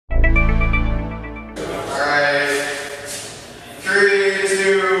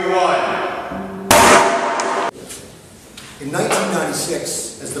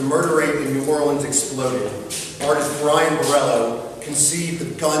1996, as the murder rate in New Orleans exploded, artist Brian Borello conceived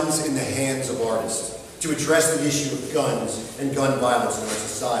of Guns in the Hands of Artists to address the issue of guns and gun violence in our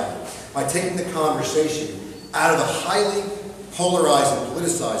society by taking the conversation out of the highly polarized and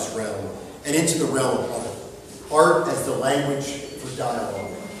politicized realm and into the realm of art. Art as the language for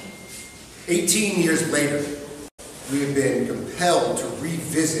dialogue. 18 years later, we have been compelled to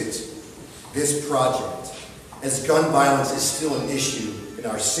revisit this project, as gun violence is still an issue in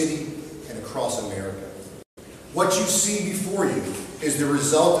our city and across America. What you see before you is the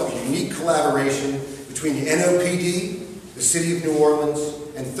result of a unique collaboration between the NOPD, the City of New Orleans,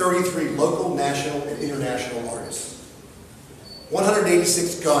 and 33 local, national, and international artists.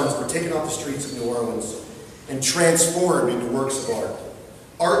 186 guns were taken off the streets of New Orleans and transformed into works of art.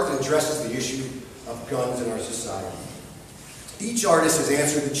 Art that addresses the issue of guns in our society. Each artist has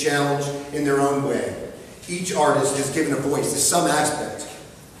answered the challenge in their own way. Each artist has given a voice to some aspect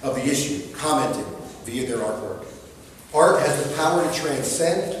of the issue, commented via their artwork. Art has the power to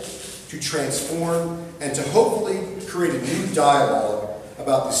transcend, to transform, and to hopefully create a new dialogue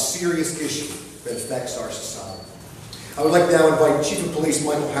about the serious issue that affects our society. I would like to now invite Chief of Police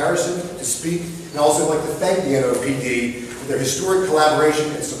Michael Harrison to speak, and I also like to thank the NOPD for their historic collaboration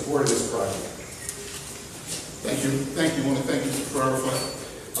and support of this project. Thank you. I want to thank Mr. Ferrara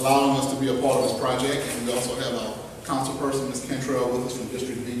for allowing us to be a part of this project, and we also have our councilperson, Ms. Cantrell, with us from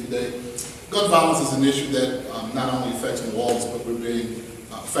District B today. Gun violence is an issue that not only affects New Orleans, but we're being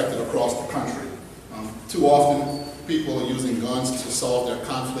affected across the country. Too often, people are using guns to solve their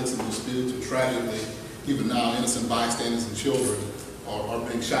conflicts and disputes, and tragically, even now, innocent bystanders and children are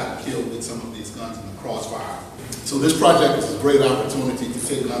being shot and killed with some of these guns in the crossfire. So this project is a great opportunity to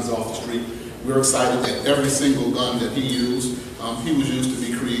take guns off the street. We're excited that every single gun that he used to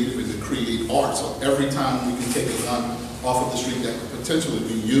be creative and to create art. So every time we can take a gun off of the street that could potentially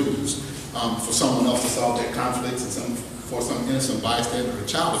be used for someone else to solve their conflicts and for some innocent bystander or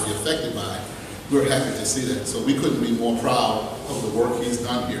child to be affected by it, we're happy to see that. So we couldn't be more proud of the work he's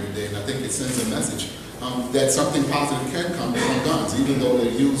done here today, and I think it sends a message that something positive can come from guns, even though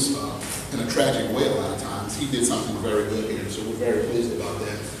they're used in a tragic way a lot of times. He did something very good here, so we're very pleased about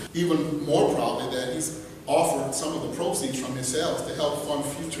that. Even more proudly that he's offered some of the proceeds from his sales to help fund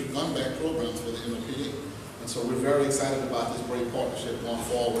future gun back programs for the NOPD. And so we're very excited about this great partnership going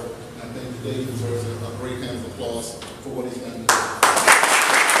forward, and I think today deserves a great hand of applause for what he's done today.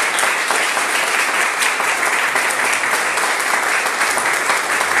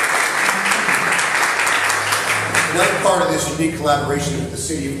 Another part of this unique collaboration with the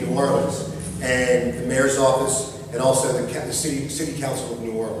City of New Orleans and the Mayor's Office and also the City Council of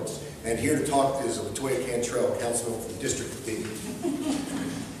New Orleans. And here to talk is LaToya Cantrell, Councilwoman from District B.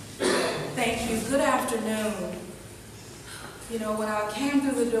 Thank you. Good afternoon. You know, when I came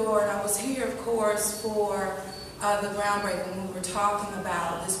through the door, and I was here, of course, for the groundbreaking when we were talking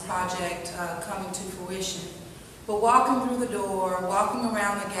about this project coming to fruition. But walking through the door, walking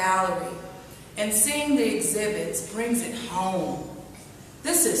around the gallery, and seeing the exhibits brings it home.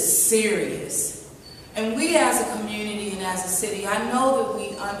 This is serious. And we as a community and as a city, I know that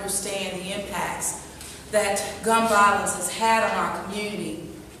we understand the impacts that gun violence has had on our community,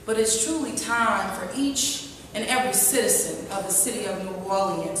 but it's truly time for each and every citizen of the city of New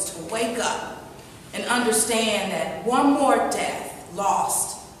Orleans to wake up and understand that one more death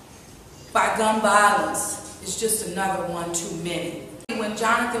lost by gun violence is just another one too many. When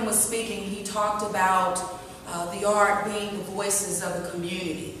Jonathan was speaking, he talked about the art being the voices of the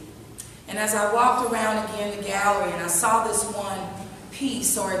community. And as I walked around again the gallery and I saw this one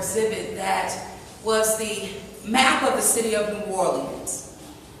piece or exhibit that was the map of the city of New Orleans.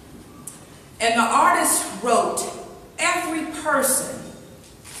 And the artist wrote every person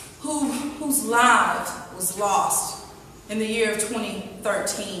whose life was lost in the year of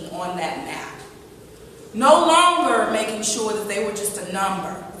 2013 on that map. No longer making sure that they were just a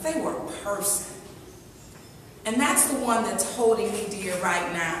number, but they were a person. And that's the one that's holding me dear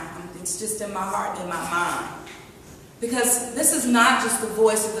right now. It's just in my heart and in my mind. Because this is not just the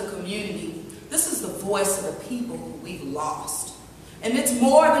voice of the community. This is the voice of the people who we've lost. And it's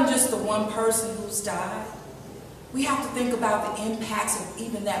more than just the one person who's died. We have to think about the impacts of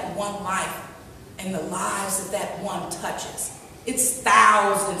even that one life and the lives that that one touches. It's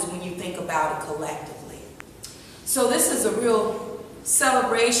thousands when you think about it collectively. So this is a real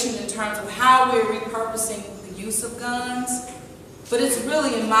celebration in terms of how we're repurposing the use of guns, but it's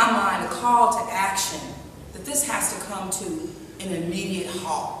really, in my mind, a call to action that this has to come to an immediate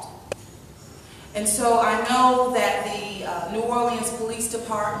halt. And so I know that the New Orleans Police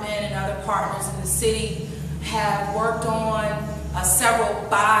Department and other partners in the city have worked on several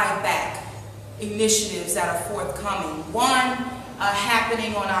buyback initiatives that are forthcoming. One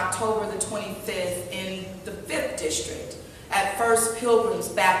happening on October the 25th in the 5th District at First Pilgrims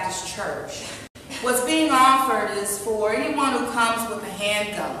Baptist Church. What's being offered is for anyone who comes with a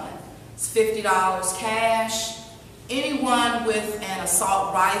handgun, it's $50 cash. Anyone with an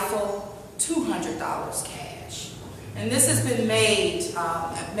assault rifle, $200 cash. And this has been made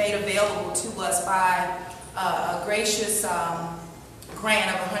available to us by a gracious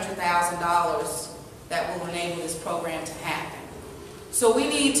grant of $100,000 that will enable this program to happen. So we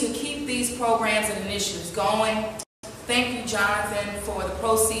need to keep these programs and initiatives going. Thank you, Jonathan, for the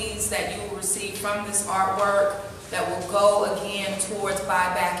proceeds that you will receive from this artwork that will go again towards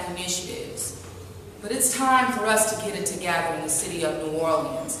buyback initiatives. But it's time for us to get it together in the city of New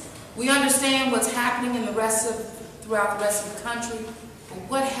Orleans. We understand what's happening in throughout the rest of the country, but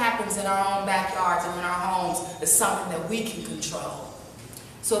what happens in our own backyards and in our homes is something that we can control.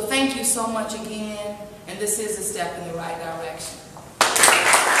 So thank you so much again, and this is a step in the right direction.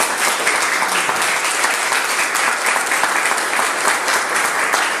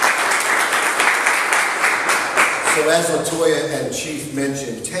 So as LaToya and Chief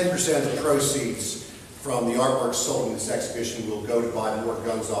mentioned, 10% of the proceeds from the artwork sold in this exhibition will go to buy more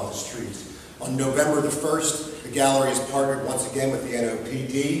guns off the streets. On November the 1st, the gallery has partnered once again with the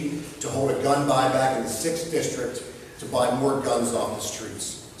NOPD to hold a gun buyback in the 6th District to buy more guns off the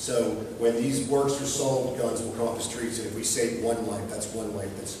streets. So when these works are sold, guns will come off the streets, and if we save one life, that's one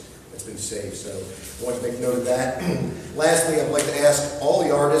life that's been saved. So I want to make note of that. Lastly, I'd like to ask all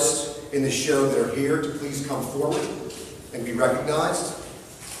the artists in the show that are here to please come forward and be recognized.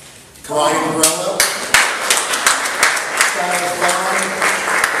 Brian Morello, Styles Bond,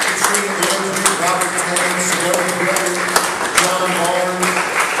 Katrina Andrew, Robert Tang, Simone Miller, John Barnes,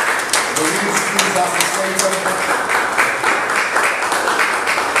 Louise Cruz Acacento,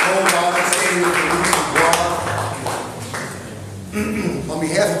 Cole Robinson, Louise Blah. On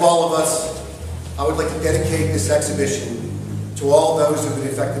behalf of all of us, I would like to dedicate this exhibition to all those who have been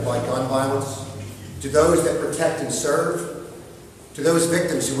affected by gun violence, to those that protect and serve, to those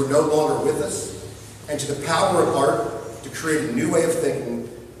victims who are no longer with us, and to the power of art to create a new way of thinking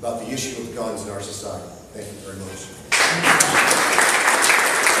about the issue of guns in our society. Thank you very much.